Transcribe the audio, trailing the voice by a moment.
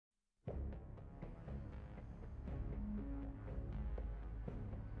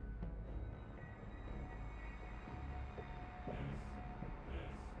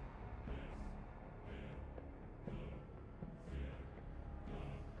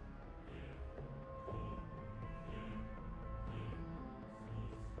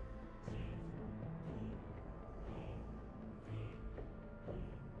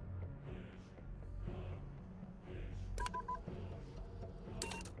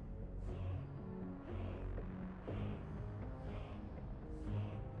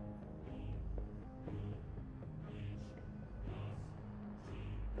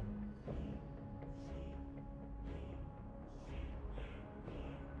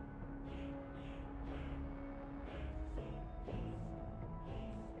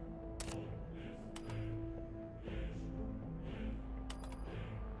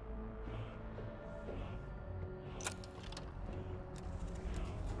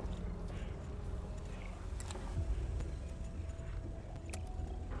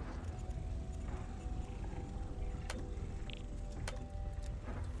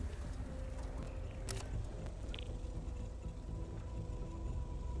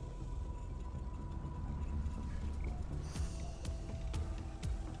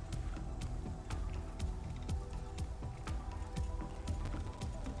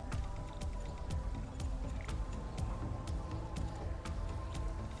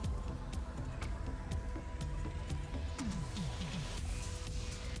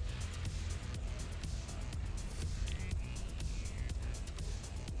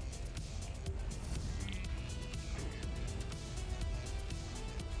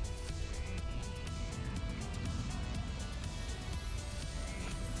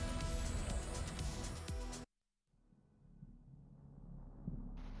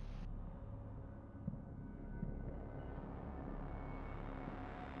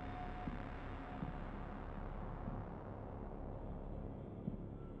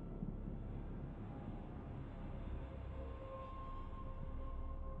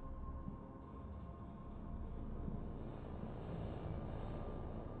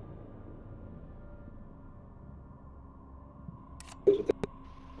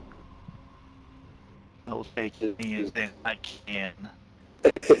will take anything I can.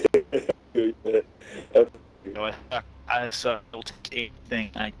 I will take anything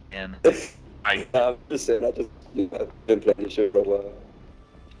I can. I'm just saying, I've been playing this shit for a while.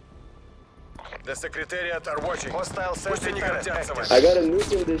 The Secretariat are watching. Hostile sentry active. I got a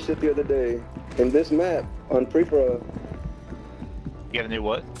nuke in this shit the other day. In this map, on free-for-all. You got a new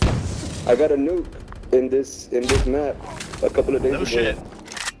what? I got a nuke in this map a couple of days ago. No shit.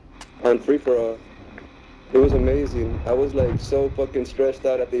 On free-for-all. It was amazing. I was like so fucking stressed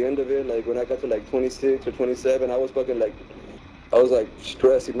out at the end of it. Like when I got to like 26 or 27, I was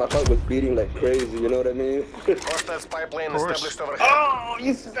stressing. My heart was beating like crazy, you know what I mean? Hostile spy plane established overhead. Oh,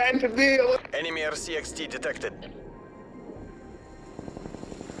 you sniped me! Enemy RCXT detected.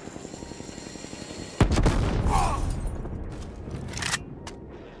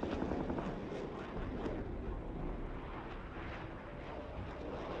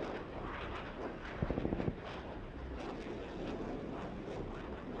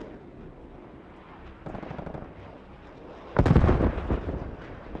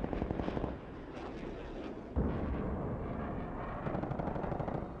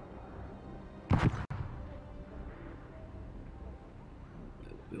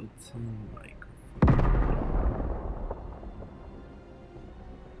 Built-in microphone.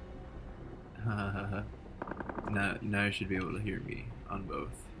 Now you should be able to hear me on both.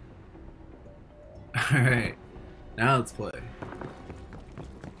 Alright, now let's play.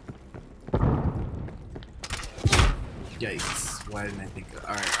 Yikes, why didn't I think of...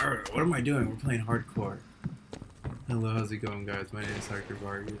 Alright, what am I doing? We're playing hardcore. Hello, how's it going, guys? My name is Hector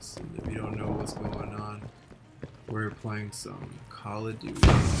Vargas, and if you don't know what's going on, we're playing some Call of Duty.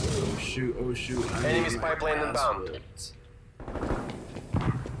 Oh shoot, oh shoot. Enemy spy plane inbound.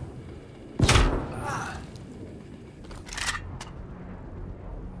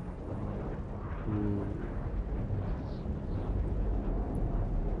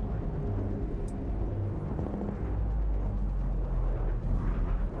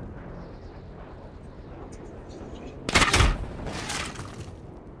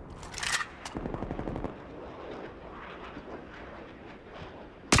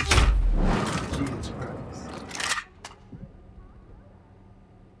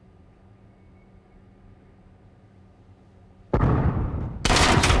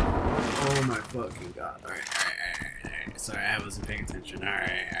 Oh my fucking god. Alright. Sorry, I wasn't paying attention.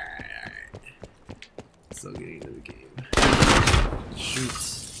 Alright. Still getting into the game.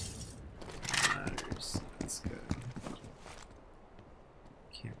 Shoots. Matters. That's good.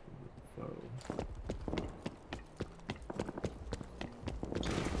 Can't remove the foe.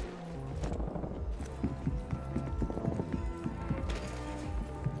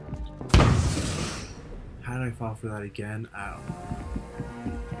 How did I fall for that again? I don't know.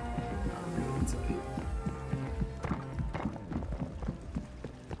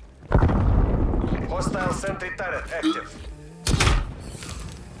 Hostile sentry turret active.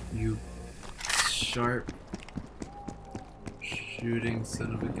 You sharp shooting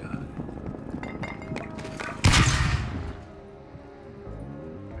son of a gun.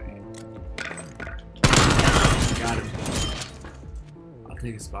 Right. Got him. I'll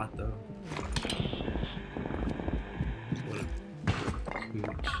take a spot though. What a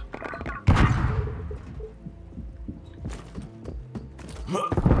cooch.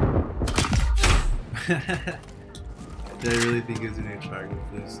 Did I really think it was gonna try to go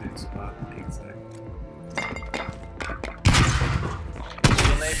for the same spot? Exactly.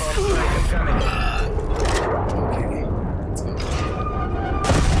 Okay, let's go.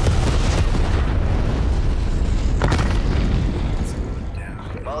 Let's go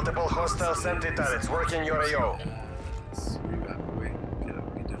down. Multiple hostile sentry turrets working your AO. Wait, get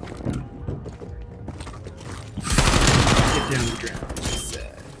up, get down. Get down to the ground.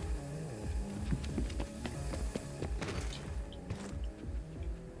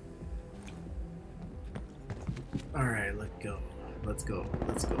 Alright, let's go. Let's go.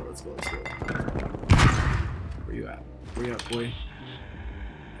 Where you at? Where you at, boy?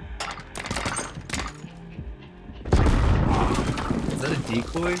 Is that a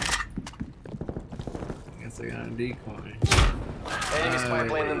decoy? I guess I got a decoy. Enemy spy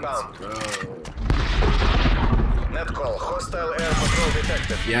plane inbound. Bro. Net call. Hostile air patrol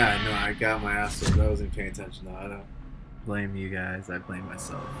detected. Yeah, no, I got my ass whooped. I wasn't paying attention though. I don't blame you guys. I blame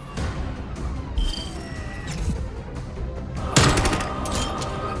myself.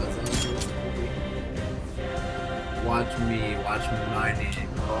 Watch my name.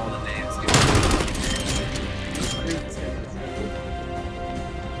 All the names get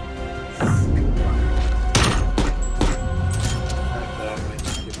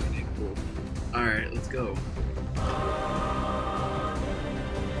Alright, let's go. Alright.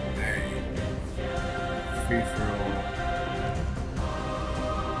 Free for all.